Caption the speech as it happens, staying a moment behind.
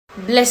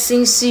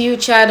Blessings to you,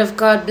 child of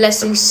God.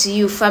 Blessings to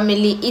you,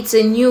 family. It's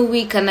a new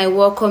week and I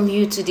welcome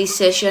you to this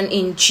session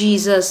in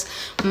Jesus'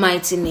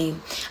 mighty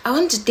name. I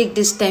want to take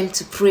this time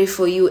to pray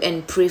for you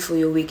and pray for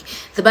your week.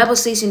 The Bible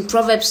says in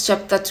Proverbs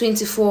chapter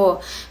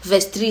 24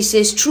 verse 3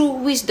 says, true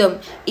wisdom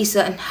is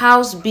an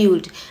house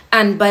built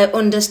and by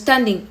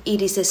understanding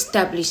it is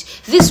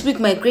established. This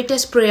week my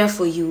greatest prayer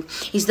for you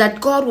is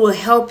that God will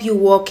help you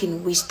walk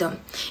in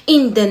wisdom.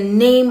 In the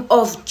name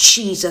of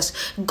Jesus,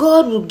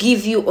 God will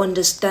give you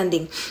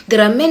understanding. There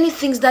are many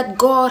things that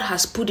God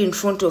has put in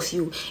front of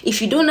you.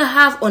 If you don't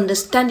have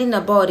understanding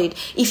about it,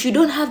 if you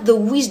don't have the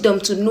wisdom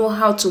to know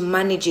how to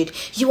manage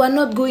it, you are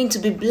not going to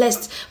be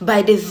blessed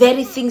by the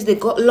very things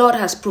that Lord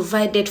has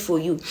provided for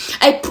you.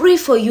 I pray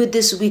for you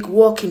this week,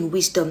 walk in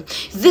wisdom.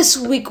 This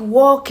week,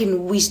 walk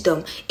in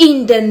wisdom.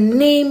 In the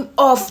name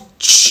of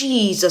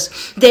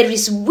Jesus, there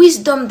is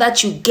wisdom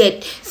that you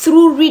get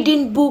through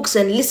reading books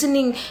and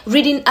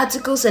reading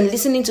articles and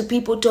listening to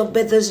people talk,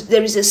 but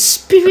there is a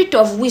spirit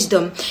of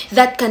wisdom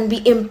that can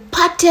be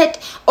imparted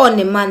on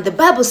a man. The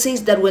Bible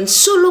says that when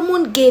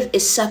Solomon gave a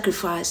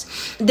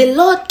sacrifice, the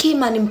Lord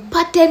came and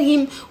imparted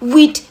him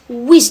with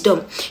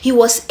wisdom. He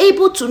was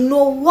able to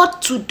know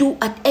what to do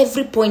at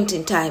every point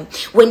in time.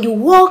 When you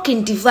walk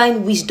in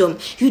divine wisdom,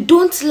 you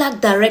don't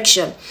lack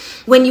direction.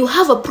 When you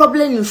have a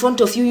problem in front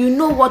of you, you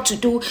know what to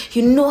do,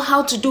 you know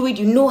how to do it,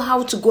 you know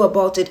how to go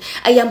about it.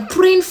 I am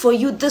praying for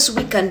you this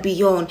week and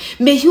beyond.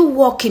 May you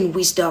walk in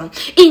wisdom.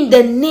 In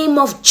the name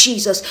of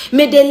Jesus,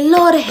 may the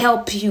Lord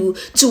help you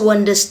to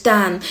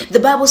understand. The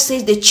Bible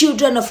says the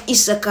children of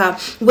Issachar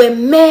were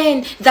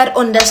men that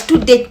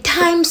understood the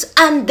times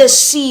and the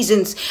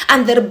seasons.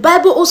 And the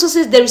Bible also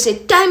says there is a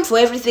time for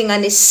everything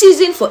and a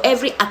season for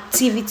every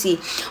activity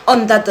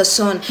under the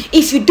sun.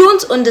 If you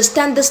don't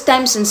understand these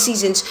times and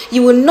seasons,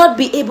 you will not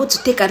be able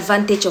to take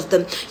advantage of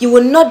them. You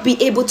will not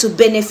be able to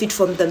benefit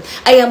from them.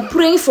 I am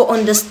praying for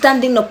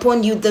understanding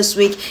upon you this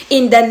week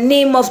in the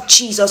name of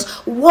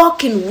Jesus.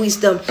 Walk in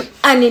wisdom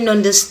and in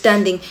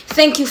understanding.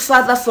 Thank you,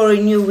 Father, for a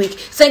new week.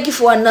 Thank you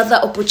for another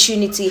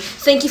opportunity.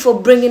 Thank you for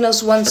bringing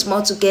us once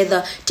more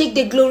together. Take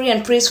the glory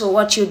and praise for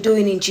what you're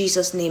doing in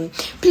Jesus' name.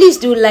 Please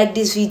do like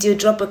this video,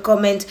 drop a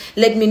comment,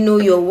 let me know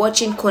you're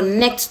watching,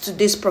 connect to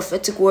this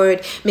prophetic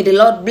word. May the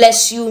Lord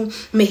bless you,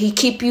 may he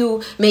keep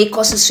you, may he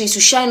cause his face to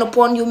shine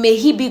upon you, may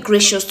he be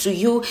gracious to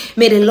you,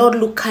 may the Lord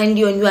look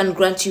kindly on you and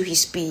grant you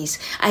his peace.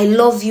 I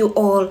love you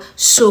all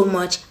so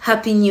much.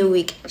 Happy new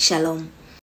week. Shalom.